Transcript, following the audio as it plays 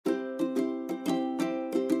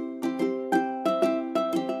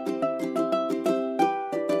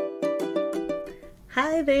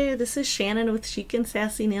Hi there, this is Shannon with Chic and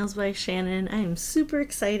Sassy Nails by Shannon. I am super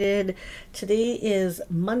excited. Today is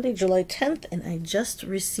Monday, July 10th, and I just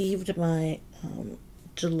received my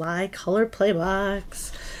July ColorPLay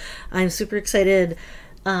box. I'm super excited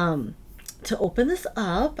to open this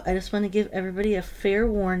up. I just want to give everybody a fair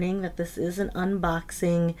warning that this is an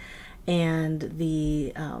unboxing, and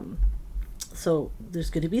so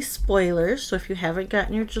there's going to be spoilers. So if you haven't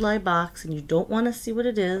gotten your July box and you don't want to see what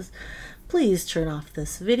it is, please turn off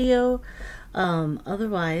this video.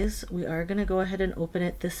 Otherwise, we are going to go ahead and open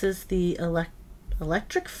it. This is the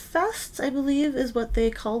Electric Fest, I believe is what they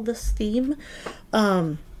called this theme.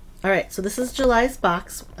 All right, so this is July's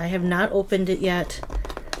box. I have not opened it yet.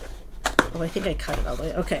 Oh, I think I cut it all the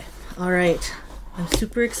way. Okay. All right. I'm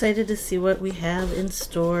super excited to see what we have in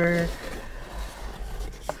store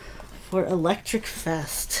for Electric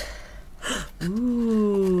Fest.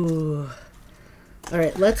 Ooh. All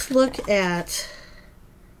right, let's look at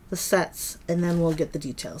the sets and then we'll get the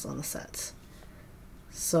details on the sets.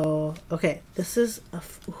 So, okay, this is a,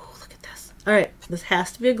 ooh, look at this. All right, this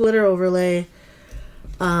has to be a glitter overlay.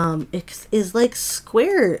 It is like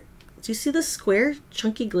square. Do you see the square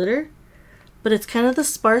chunky glitter? But it's kind of the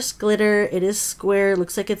sparse glitter. It is square. It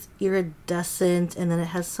looks like it's iridescent, and then it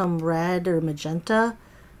has some red or magenta,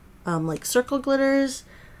 like circle glitters.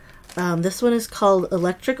 This one is called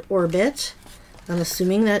Electric Orbit. I'm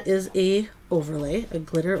assuming that is a overlay, a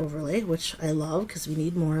glitter overlay, which I love because we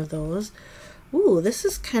need more of those. Ooh, this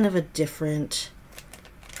is kind of a different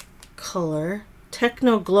color.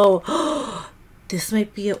 Techno Glow. This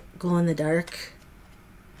might be a glow in the dark.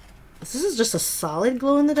 This is just a solid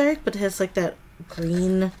glow in the dark, but it has like that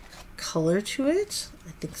green color to it.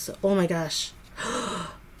 I think so. Oh my gosh.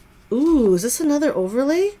 Ooh, is this another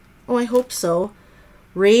overlay? Oh, I hope so.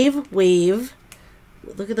 Rave Wave.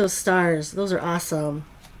 Look at those stars. Those are awesome.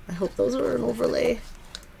 I hope those are an overlay.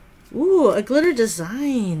 Ooh, a glitter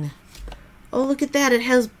design. Oh, look at that. It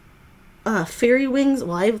has fairy wings.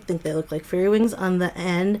 Well, I think they look like fairy wings on the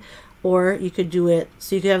end. Or you could do it,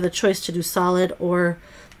 so you could have the choice to do solid or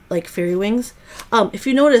like fairy wings. If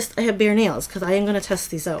you noticed, I have bare nails because I am going to test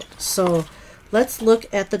these out. So let's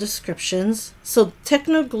look at the descriptions. So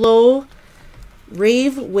Techno Glow,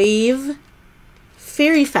 Rave Wave,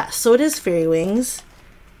 Fairy Fest. So it is fairy wings.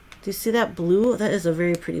 Do you see that blue? That is a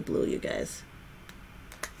very pretty blue, you guys.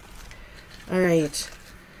 All right.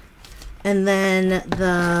 And then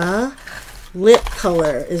the lip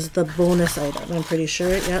color is the bonus item, I'm pretty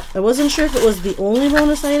sure. Yep. I wasn't sure if it was the only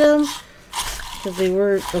bonus item because they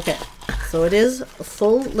were, okay. So it is a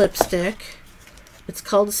full lipstick. It's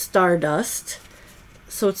called Stardust.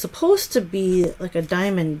 So it's supposed to be like a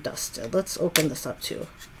diamond dusted. Let's open this up too,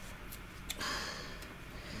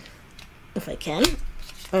 if I can.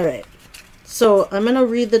 All right, so I'm gonna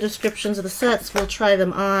read the descriptions of the sets. We'll try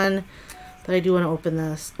them on, but I do want to open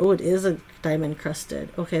this. Oh, it is a diamond crusted.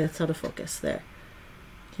 Okay, that's out of focus there.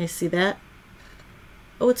 Can you see that?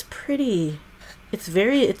 Oh, it's pretty. It's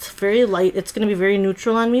very light. It's gonna be very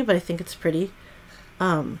neutral on me, but I think it's pretty.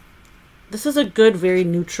 This is a good, very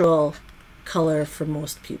neutral color for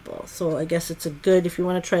most people. So I guess it's a good, if you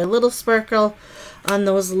want to try a little sparkle on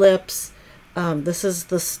those lips. This is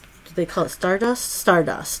the, they call it Stardust?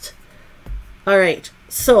 Stardust. All right,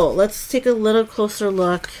 so let's take a little closer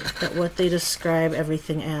look at what they describe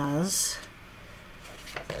everything as.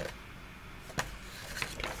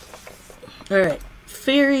 All right,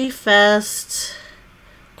 Fairy Fest,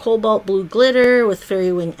 cobalt blue glitter with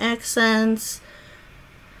fairy wing accents,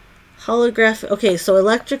 holographic. Okay, so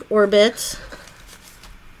Electric Orbit.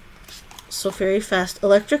 So Fairy Fest.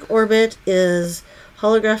 Electric Orbit is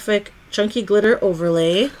holographic chunky glitter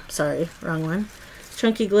overlay. Sorry, wrong one.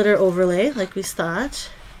 Chunky glitter overlay, like we thought.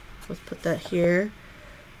 Let's put that here.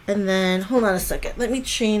 And then, hold on a second. Let me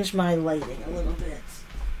change my lighting a little bit.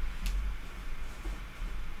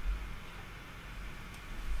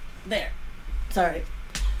 There. Sorry.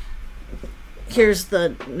 Here's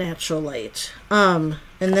the natural light. And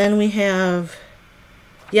then we have,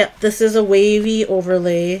 yep, this is a wavy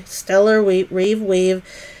overlay. Stellar Rave Wave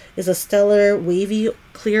is a stellar wavy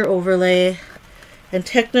clear overlay, and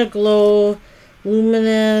Techno Glow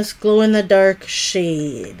luminous glow in the dark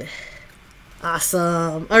shade.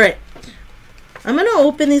 Awesome. All right, I'm gonna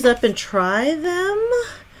open these up and try them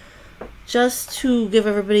just to give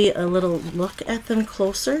everybody a little look at them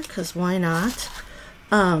closer, because why not?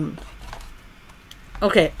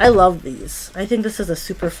 Okay, I love these. I think this is a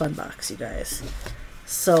super fun box, you guys.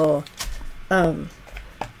 So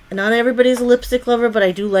not everybody's a lipstick lover, but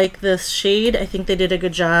I do like this shade. I think they did a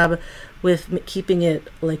good job with keeping it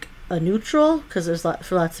like a neutral, because there's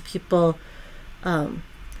for lots of people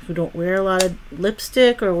who who don't wear a lot of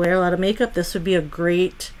lipstick or wear a lot of makeup, this would be a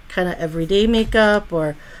great kind of everyday makeup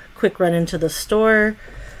or quick run into the store.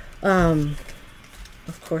 Of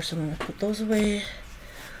course, I'm going to put those away.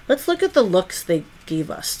 Let's look at the looks they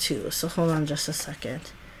gave us too. So hold on just a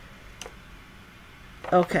second.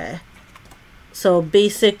 Okay. So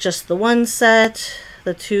basic, just the one set,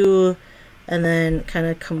 the two, and then kind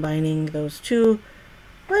of combining those two.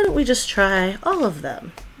 Why don't we just try all of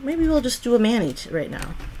them? Maybe we'll just do a mani right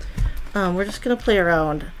now. We're just going to play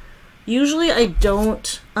around. Usually I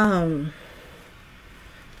don't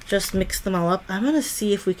just mix them all up. I'm going to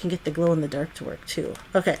see if we can get the glow in the dark to work too.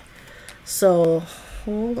 Okay, so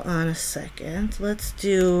hold on a second. Let's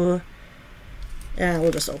do, yeah,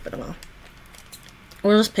 we'll just open them all.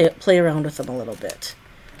 We'll just play around with them a little bit.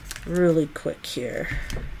 Really quick here.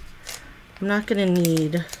 I'm not going to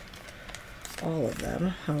need all of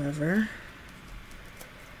them, however.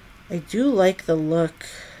 I do like the look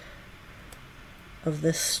of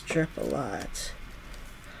this strip a lot.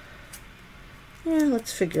 Yeah,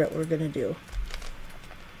 let's figure out what we're going to do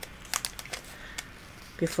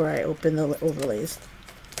before I open the overlays.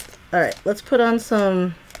 Alright, let's put on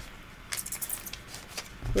some.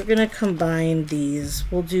 We're going to combine these.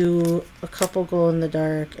 We'll do a couple glow in the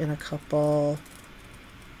dark and a couple.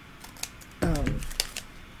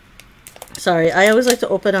 Sorry, I always like to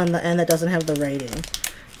open on the end that doesn't have the writing.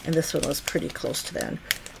 And this one was pretty close to the end.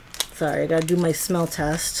 Sorry, I gotta do my smell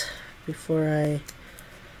test before I.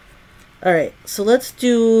 Alright, so let's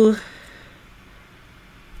do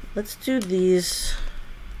these.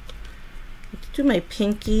 Let's do my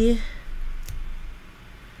pinky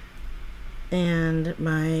and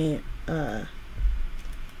my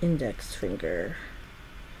index finger.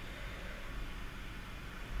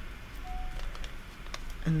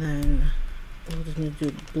 And then we're just going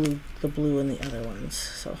to do the blue in the other ones.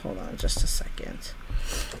 So hold on just a second.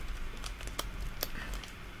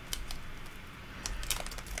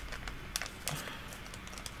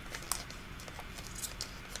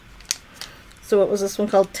 So what was this one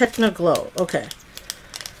called? Techno Glow. Okay.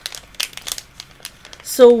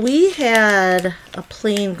 So we had a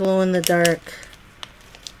plain glow in the dark.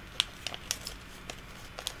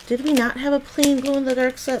 Did we not have a plain glow in the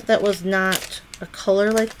dark set that was not a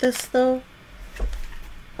color like this though?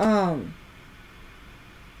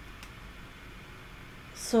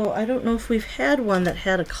 So I don't know if we've had one that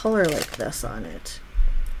had a color like this on it.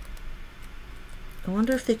 I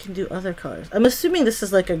wonder if they can do other colors. I'm assuming this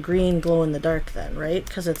is like a green glow in the dark then, right?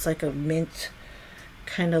 Because it's like a mint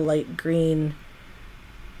kind of light green.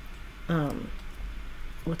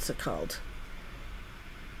 What's it called?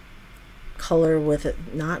 Color with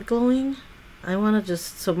it not glowing. I want to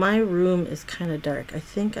just, so my room is kind of dark. I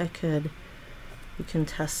think we can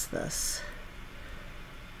test this.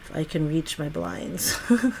 If I can reach my blinds.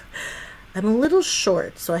 I'm a little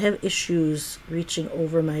short, so I have issues reaching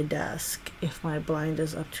over my desk if my blind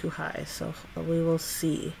is up too high. So we will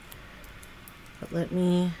see. But let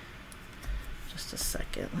me, just a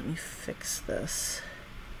second, let me fix this.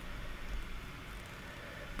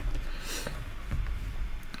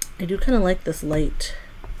 I do kind of like this light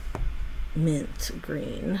mint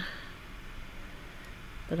green,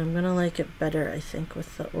 but I'm gonna like it better, I think,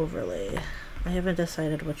 with the overlay. I haven't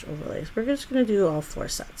decided which overlays. We're just gonna do all 4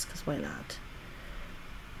 sets because why not?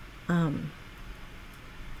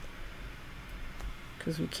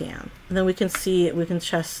 Because we can, and then we can see, we can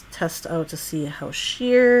test out to see how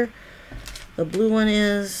sheer the blue one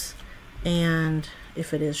is, and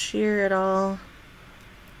if it is sheer at all.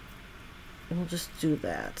 We'll just do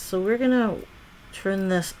that. So we're gonna turn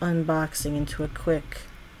this unboxing into a quick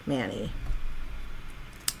mani.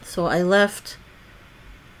 So I left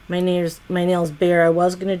my nails bare. I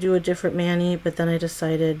was gonna do a different mani, but then I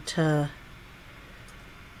decided to,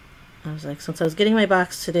 I was like, since I was getting my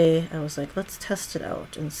box today, I was like, let's test it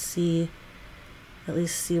out and see, at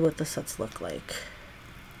least see what the sets look like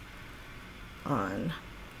on.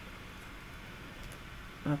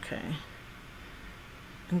 Okay.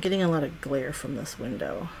 I'm getting a lot of glare from this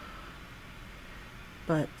window,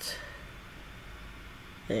 but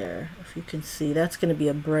there, if you can see, that's going to be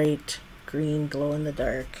a bright green glow in the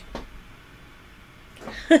dark,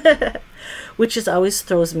 which is always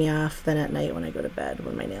throws me off then at night when I go to bed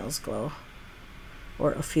when my nails glow,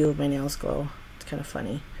 or a few of my nails glow. It's kind of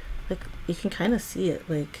funny. Like, you can kind of see it,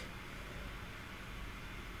 like,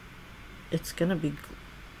 it's going to be,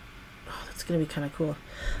 oh, that's going to be kind of cool.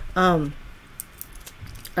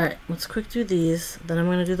 Alright, let's quick do these, then I'm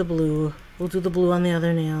going to do the blue. We'll do the blue on the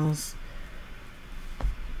other nails.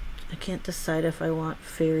 I can't decide if I want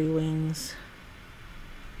fairy wings,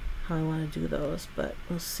 how I want to do those, but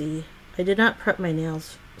we'll see. I did not prep my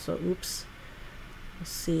nails So oops.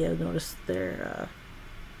 Let's see, I noticed there.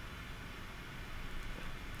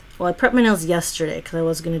 Well, I prepped my nails yesterday because I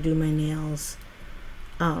was going to do my nails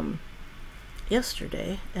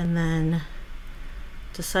yesterday, and then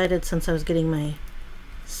decided since I was getting my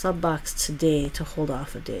sub box today to hold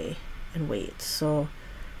off a day and wait. So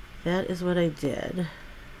that is what I did.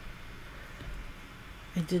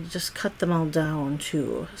 I did just cut them all down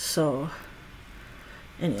too. So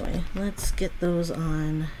anyway, let's get those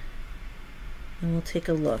on and we'll take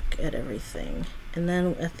a look at everything. And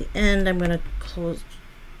then at the end, I'm going to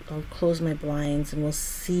I'll close my blinds and we'll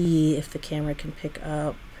see if the camera can pick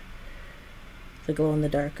up the glow in the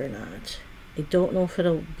dark or not. I don't know if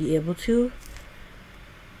it'll be able to,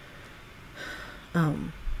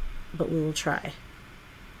 but we will try.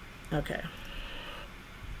 Okay.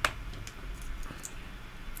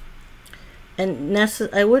 And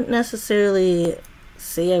I wouldn't necessarily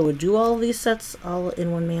say I would do all of these sets all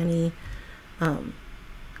in one mani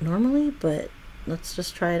normally, but let's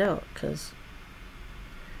just try it out because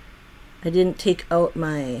I didn't take out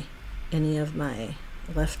any of my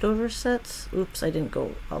leftover sets. Oops, I didn't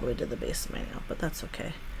go all the way to the base of my nail, but that's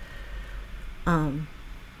okay. I'm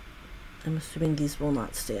assuming these will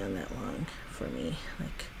not stay on that long for me,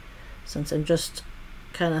 like, since I'm just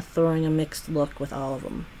kind of throwing a mixed look with all of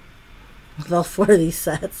them, with all 4 of these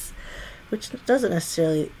sets, which doesn't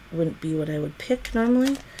necessarily wouldn't be what I would pick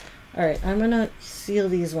normally. All right, I'm gonna seal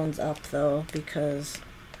these ones up though because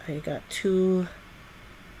I got 2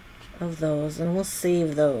 of those, and we'll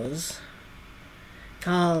save those.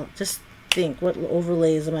 I'll just think, what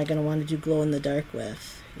overlays am I going to want to do glow in the dark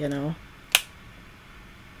with, you know?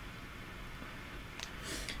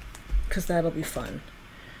 Because that'll be fun.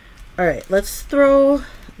 All right, let's throw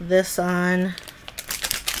this on.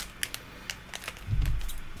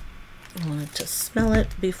 I wanted to smell it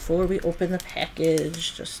before we open the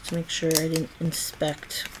package, just to make sure I didn't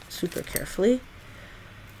inspect super carefully.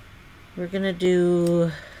 We're going to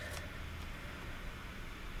do...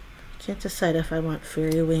 Can't decide if I want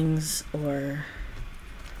fairy wings or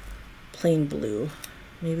plain blue.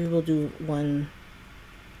 Maybe we'll do one.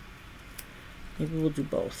 Maybe we'll do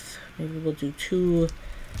both. Maybe we'll do two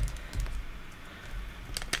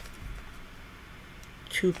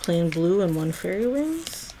plain blue and 1 fairy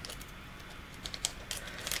wings.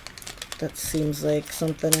 That seems like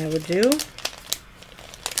something I would do.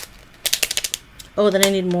 Oh, then I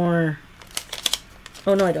need more.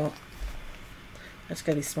 Oh, no, I don't. I just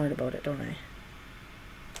gotta be smart about it, don't I?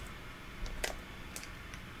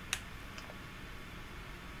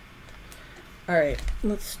 Alright,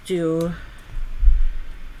 let's do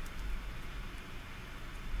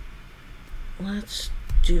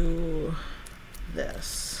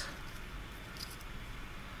this.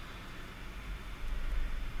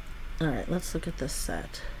 Alright, let's look at this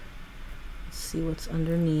set. Let's see what's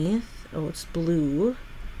underneath. Oh, it's blue.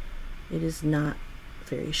 It is not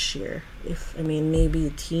very sheer. I mean, maybe a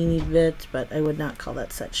teeny bit, but I would not call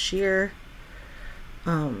that set sheer.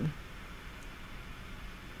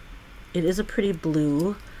 It is a pretty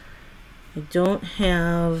blue. I don't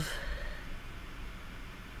have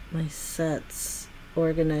my sets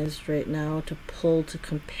organized right now to pull to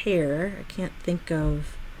compare. I can't think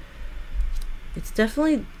of... It's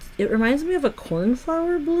definitely... It reminds me of a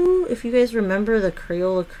cornflower blue. If you guys remember the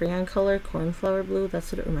Crayola crayon color, cornflower blue,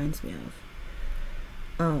 that's what it reminds me of.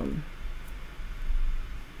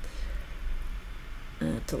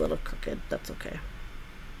 It's a little crooked, that's okay.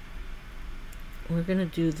 We're gonna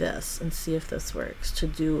do this and see if this works, to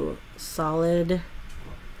do solid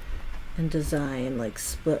and design, like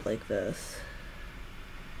split like this.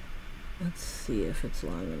 Let's see if it's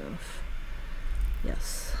long enough.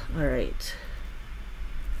 Yes, all right.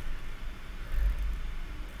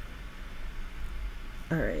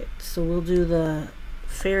 All right, so we'll do the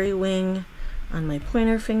fairy wing on my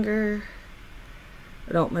pointer finger,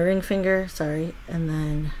 no, my ring finger, sorry, and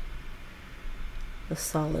then the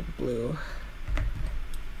solid blue.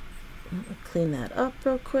 Let me clean that up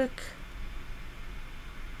real quick.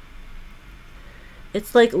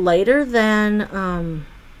 It's like lighter than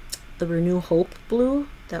the Renew Hope blue.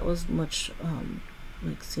 That was much,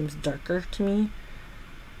 like, seems darker to me.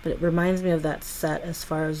 But it reminds me of that set as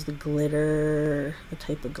far as the glitter, the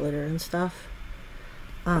type of glitter and stuff.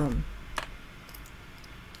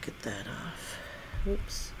 Get that off.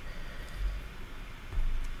 Oops.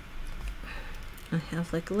 I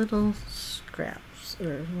have like little scraps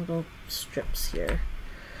or little strips here.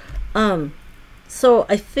 So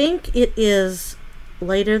I think it is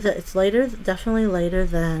lighter, it's lighter, definitely lighter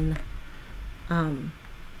than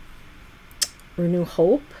Renew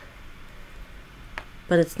Hope,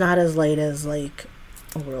 but it's not as light as like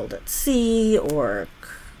A World at Sea or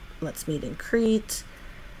Let's Meet in Crete.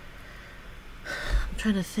 I'm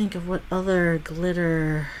trying to think of what other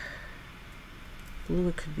glitter blue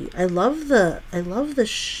it could be. I love the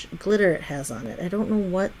glitter it has on it. I don't know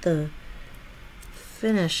what the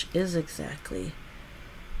finish is exactly.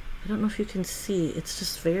 I don't know if you can see. It's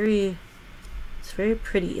just very, it's very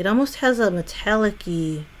pretty. It almost has a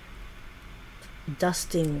metallic-y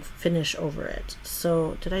dusting finish over it.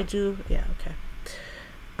 So did I do? Yeah, okay.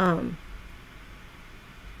 I'm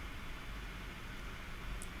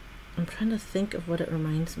trying to think of what it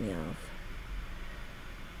reminds me of.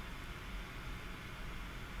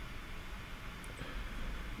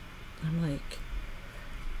 I'm like,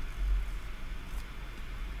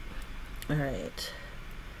 all right.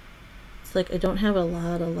 It's like I don't have a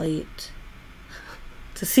lot of light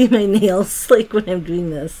to see my nails like when I'm doing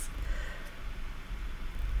this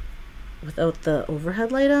without the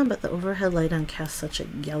overhead light on, but the overhead light on casts such a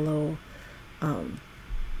yellow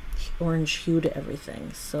orange hue to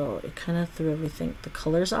everything, so it kind of threw everything, the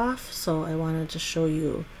colors off. So I wanted to show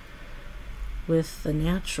you with the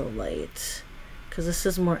natural light, because this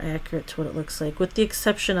is more accurate to what it looks like, with the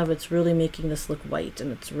exception of it's really making this look white,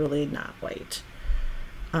 and it's really not white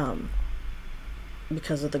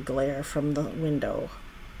because of the glare from the window.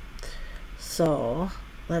 So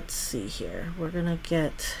let's see here. We're gonna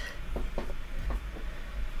get,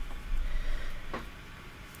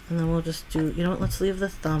 and then we'll just do, you know what, let's leave the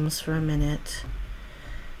thumbs for a minute.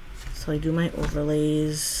 So I do my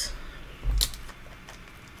overlays.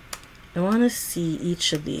 I want to see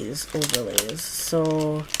each of these overlays.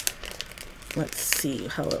 So let's see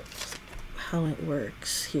how it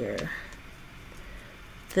works here.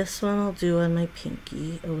 This one I'll do on my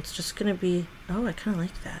pinky. Oh, it's just gonna be, oh, I kind of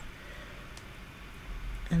like that.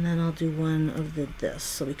 And then I'll do one of this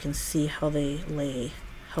so we can see how they lay,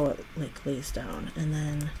 how it like lays down. And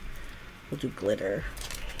then we'll do glitter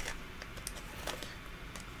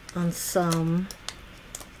on some.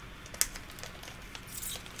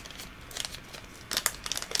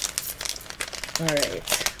 All right,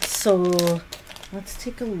 so let's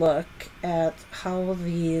take a look at how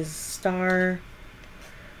these star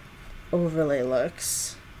overlay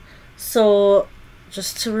looks. So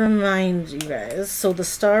just to remind you guys, so the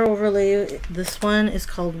star overlay, this one is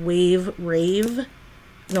called Rave Wave.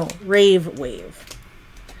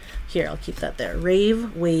 Here, I'll keep that there.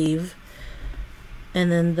 Rave Wave.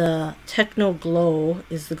 And then the Techno Glow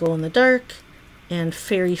is the glow in the dark, and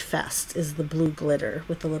Fairy Fest is the blue glitter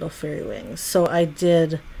with the little fairy wings. So I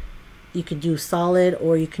did, you could do solid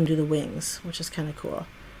or you can do the wings, which is kind of cool.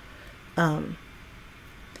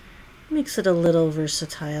 Makes it a little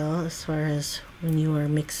versatile as far as when you are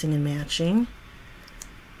mixing and matching.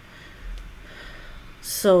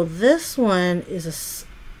 So this one is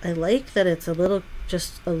I like that it's a little,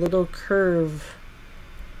 just a little curve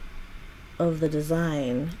of the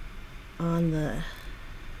design on the,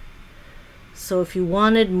 so if you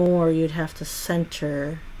wanted more, you'd have to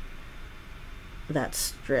center that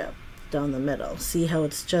strip down the middle. See how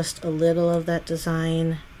it's just a little of that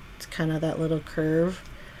design? It's kind of that little curve.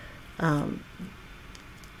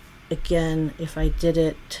 Again, if I did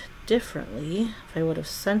it differently, if I would have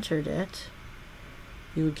centered it,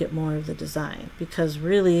 you would get more of the design, because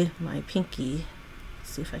really my pinky,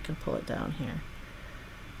 let's see if I can pull it down here.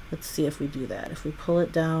 Let's see if we do that. If we pull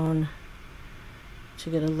it down to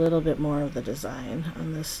get a little bit more of the design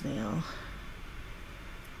on this nail,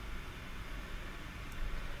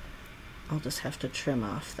 I'll just have to trim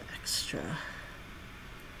off the extra,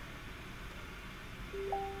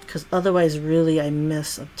 because otherwise really I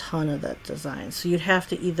miss a ton of that design. So you'd have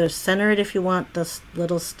to either center it if you want the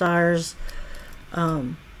little stars,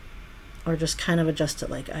 or just kind of adjust it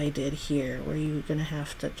like I did here, where you're gonna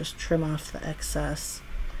have to just trim off the excess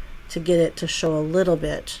to get it to show a little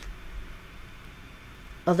bit.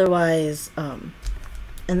 Otherwise, and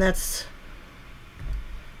that's,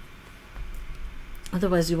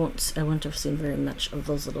 otherwise you won't, I wouldn't have seen very much of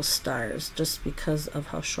those little stars, just because of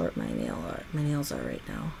how short my nails are right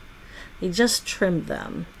now. You just trimmed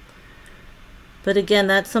them. But again,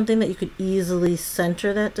 that's something that you could easily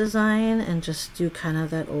center that design and just do kind of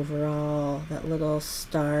that overall, that little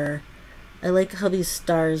star. I like how these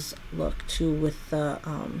stars look too with the,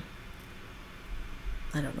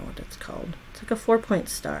 I don't know what it's called. It's like a 4-point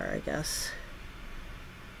star, I guess.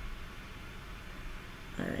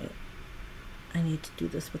 All right. I need to do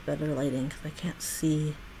this with better lighting because I can't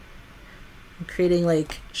see. I'm creating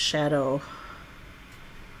like shadow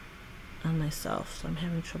on myself, so I'm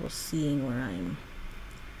having trouble seeing where I'm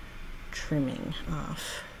trimming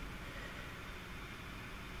off.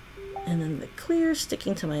 And then the clear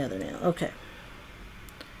sticking to my other nail. Okay.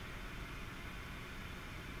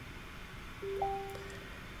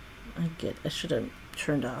 get, I should have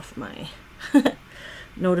turned off my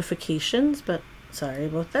notifications, but sorry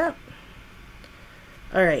about that.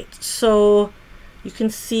 All right, so you can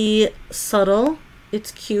see subtle,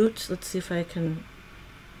 it's cute. Let's see if I can,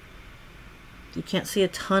 you can't see a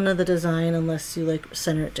ton of the design unless you like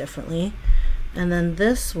center it differently. And then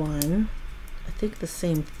this one, I think the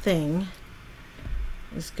same thing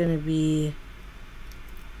is going to be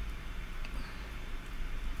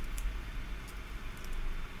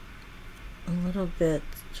a little bit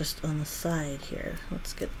just on the side here.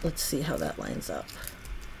 Let's see how that lines up.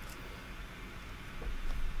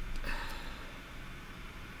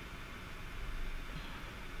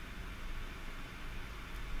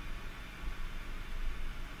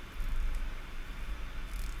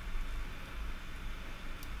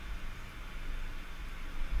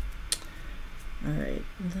 All right,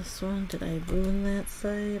 this one, did I ruin that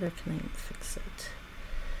side or can I fix it?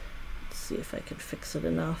 Let's see if I can fix it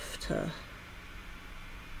enough to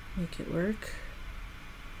make it work.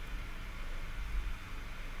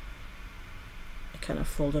 I kind of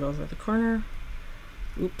fold it over the corner.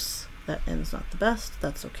 Oops, that end's not the best,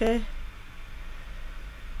 that's okay.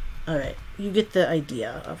 All right, you get the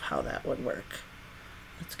idea of how that would work.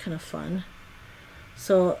 It's kind of fun.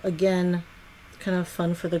 So again, kind of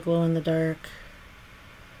fun for the glow in the dark.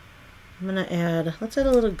 I'm gonna add, let's add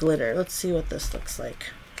a little glitter. Let's see what this looks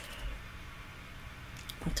like.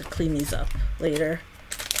 I'll have to clean these up later.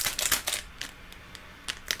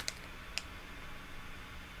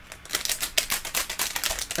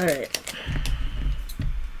 All right.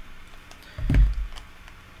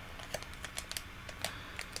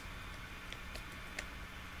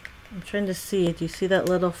 I'm trying to see, do you see that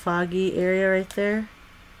little foggy area right there?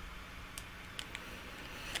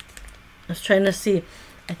 I was trying to see.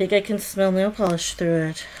 I think I can smell nail polish through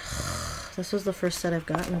it. This was the first set I've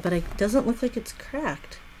gotten, but it doesn't look like it's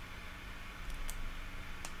cracked.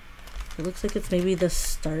 It looks like it's maybe the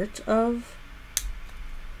start of...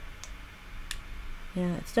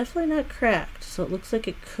 Yeah, it's definitely not cracked, so it looks like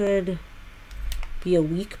it could be a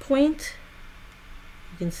weak point.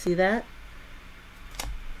 You can see that.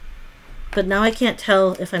 But now I can't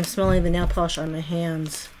tell if I'm smelling the nail polish on my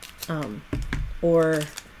hands or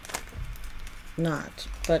not.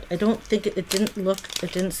 But I don't think it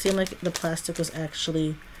didn't seem like the plastic was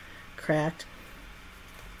actually cracked.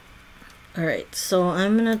 All right, so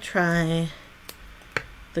I'm gonna try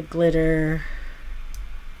the glitter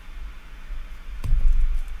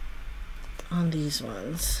on these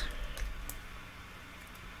ones.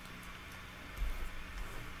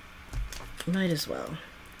 Might as well.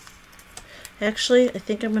 Actually, I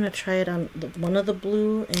think I'm gonna try it on one of the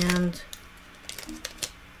blue, and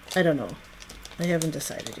I don't know. I haven't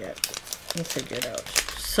decided yet. We'll figure it out.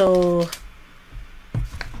 So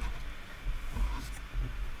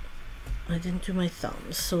I didn't do my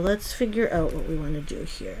thumbs. So let's figure out what we want to do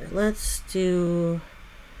here. Let's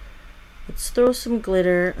throw some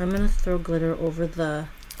glitter. I'm gonna throw glitter over the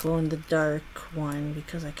glow in the dark one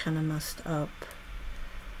because I kind of messed up.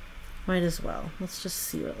 Might as well. Let's just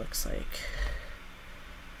see what it looks like.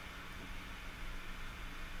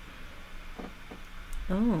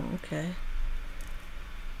 Oh, okay.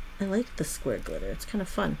 I like the square glitter. It's kind of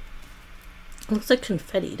fun. It looks like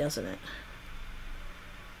confetti, doesn't it?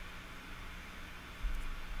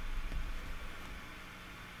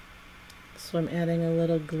 So I'm adding a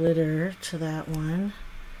little glitter to that one.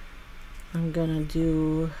 I'm gonna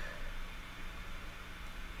do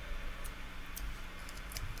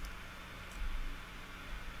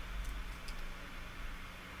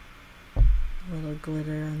a little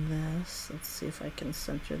glitter on this. Let's see if I can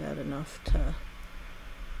center that enough to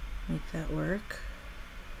make that work.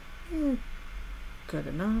 Good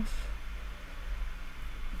enough.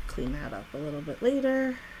 Clean that up a little bit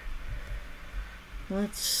later.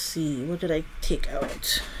 Let's see, what did I take out?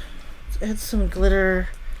 Let's add some glitter.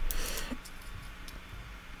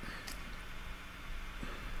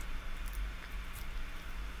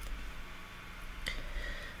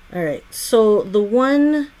 All right, so the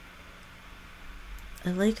one,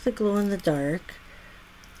 I like the glow in the dark.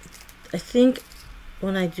 I think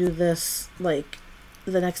when I do this, like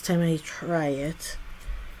the next time I try it,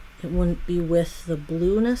 it wouldn't be with the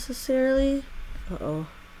blue necessarily. Uh-oh.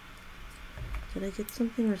 Did I get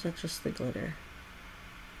something, or is that just the glitter?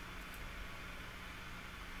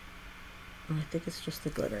 Oh, I think it's just the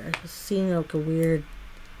glitter. I was seeing like a weird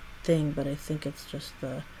thing, but I think it's just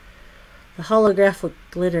the holographic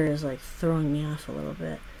glitter is like throwing me off a little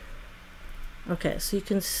bit. Okay, so you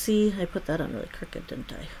can see, I put that on really crooked,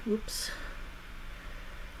 didn't I? Oops.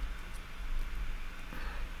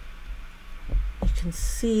 You can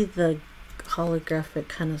see the holographic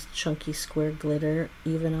kind of chunky square glitter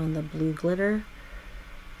even on the blue glitter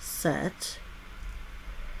set.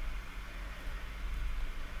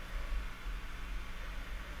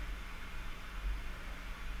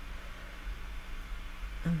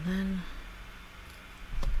 And then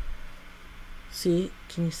see,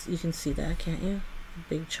 you can see that, can't you?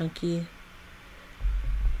 Big chunky.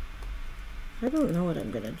 I don't know what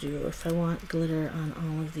I'm gonna do, if I want glitter on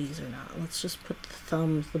all of these or not. Let's just put the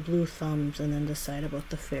thumbs, the blue thumbs, and then decide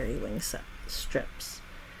about the fairy wing set strips.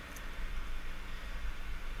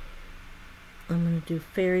 I'm gonna do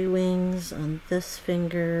fairy wings on this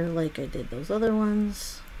finger like I did those other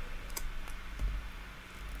ones.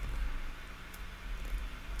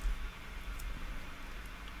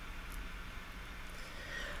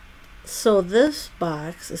 So this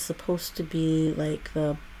box is supposed to be like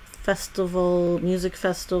the festival, music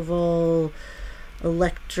festival,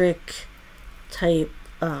 electric type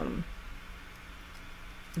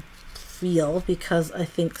feel, because I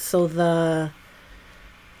think so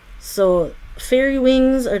fairy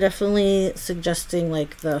wings are definitely suggesting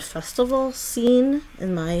like the festival scene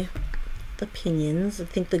in my opinions. I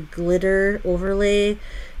think the glitter overlay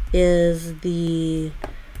is the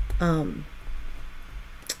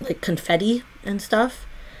like confetti and stuff,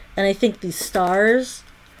 and I think these stars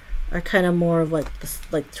are kind of more of like this,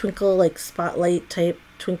 like twinkle, like spotlight type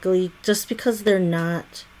twinkly, just because they're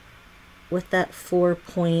not with that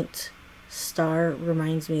 4-point star.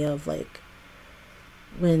 Reminds me of like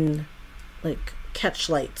when like catch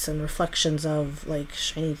lights and reflections of like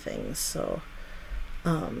shiny things. So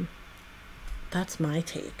that's my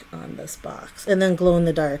take on this box. And then glow in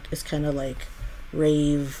the dark is kind of like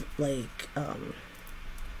rave, like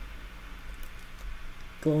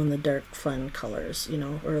glow in the dark fun colors, you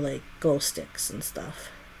know, or like glow sticks and stuff.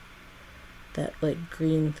 That like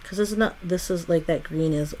green, because it's not, this is like that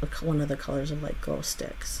green is one of the colors of like glow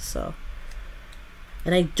sticks. So,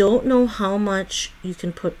 and I don't know how much you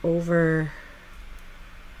can put over,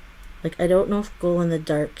 like I don't know if glow in the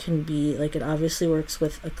dark can be like, it obviously works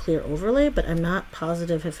with a clear overlay, but I'm not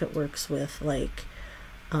positive if it works with like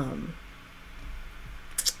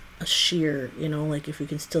a sheer, you know, like if you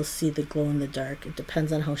can still see the glow in the dark. It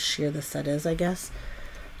depends on how sheer the set is, I guess.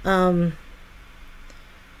 Do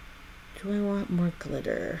I want more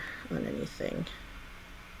glitter on anything?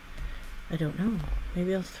 I don't know.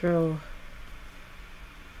 Maybe I'll throw,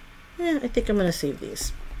 yeah, I think I'm gonna save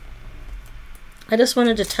these. I just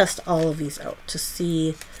wanted to test all of these out to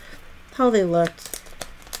see how they looked.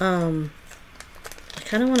 I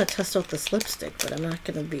kind of want to test out this lipstick, but I'm not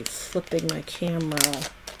gonna be flipping my camera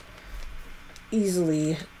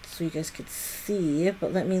easily so you guys could see,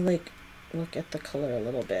 but let me like look at the color a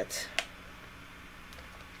little bit.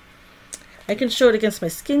 I can show it against my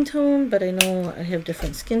skin tone, but I know I have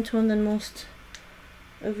different skin tone than most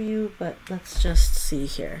of you, but let's just see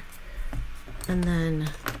here. And then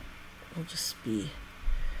we'll just be,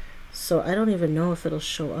 so I don't even know if it'll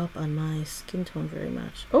show up on my skin tone very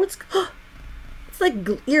much. Oh, it's like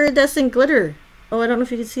iridescent glitter. Oh, I don't know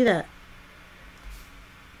if you can see that.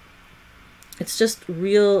 It's just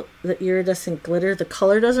real, the iridescent glitter. The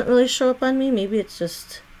color doesn't really show up on me. Maybe it's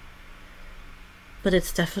just, but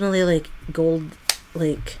it's definitely like gold,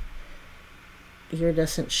 like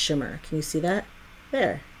iridescent shimmer. Can you see that?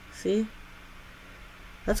 There, see?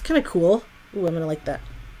 That's kind of cool. Ooh, I'm gonna like that.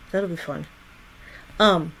 That'll be fun.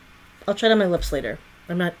 I'll try it on my lips later.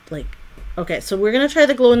 I'm not like, okay, so we're gonna try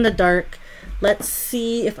the glow in the dark. Let's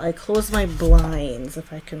see if I close my blinds,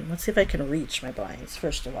 if I can, let's see if I can reach my blinds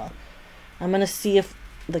first of all. I'm gonna see if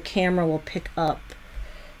the camera will pick up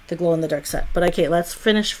the glow in the dark set. But okay, let's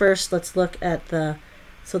finish first. Let's look at the,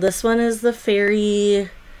 so this one is the Fairy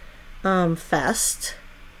Fest.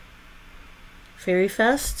 Fairy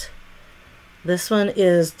Fest. This one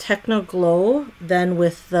is Techno Glow, then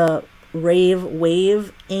with the Rave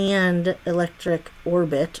Wave and Electric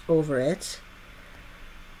Orbit over it.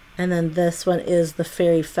 And then this one is the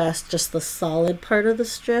Fairy Fest, just the solid part of the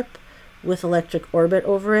strip with Electric Orbit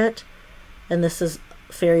over it. And this is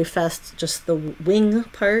Fairy Fest, just the wing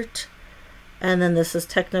part. And then this is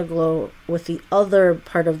Techno Glow with the other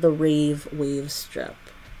part of the Rave Wave strip.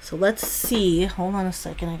 So let's see. Hold on a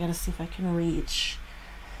second. I gotta see if I can reach.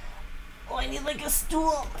 Oh, I need like a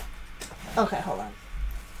stool. Okay, hold on.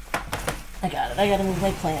 I got it. I gotta move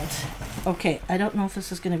my plant. Okay, I don't know if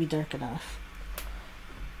this is gonna be dark enough.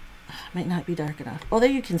 Might not be dark enough. Oh, there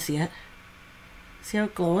you can see it. See how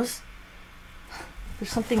it glows?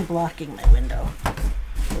 There's something blocking my window.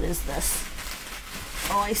 What is this?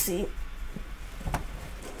 Oh, I see.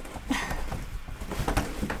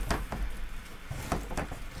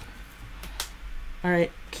 All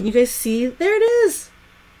right, can you guys see? There it is.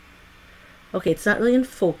 Okay, it's not really in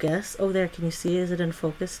focus. Oh, there, can you see? Is it in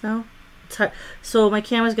focus now? It's hard. So my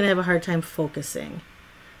camera's gonna have a hard time focusing.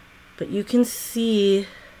 But you can see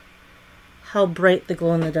how bright the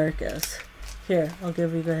glow in the dark is. Here, I'll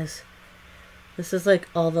give you guys. This is like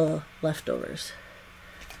all the leftovers.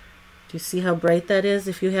 Do you see how bright that is?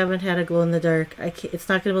 If you haven't had a glow in the dark, it's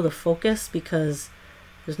not gonna be able to focus because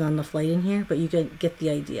there's not enough light in here, but you can get the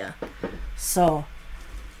idea. So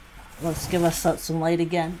let's give us some light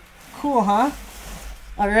again. Cool, huh?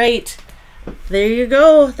 All right, there you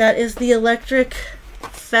go. That is the Electric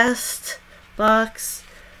Fest box.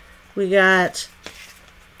 We got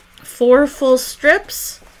 4 full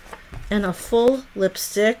strips and a full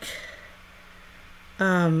lipstick.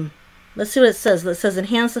 Let's see what it says. It says,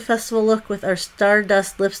 enhance the festival look with our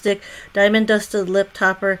Stardust lipstick. Diamond dusted lip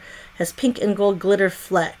topper has pink and gold glitter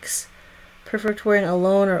flecks. Perfect wearing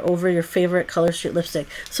alone or over your favorite Color Street lipstick.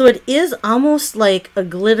 So it is almost like a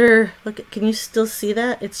glitter. Look, can you still see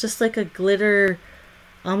that? It's just like a glitter,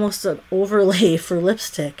 almost an overlay for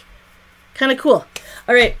lipstick. Kind of cool.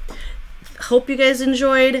 All right. Hope you guys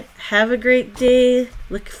enjoyed. Have a great day.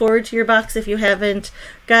 Look forward to your box if you haven't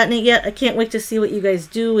gotten it yet. I can't wait to see what you guys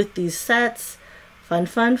do with these sets. Fun,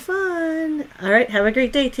 fun, fun. All right. Have a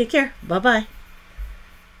great day. Take care. Bye-bye.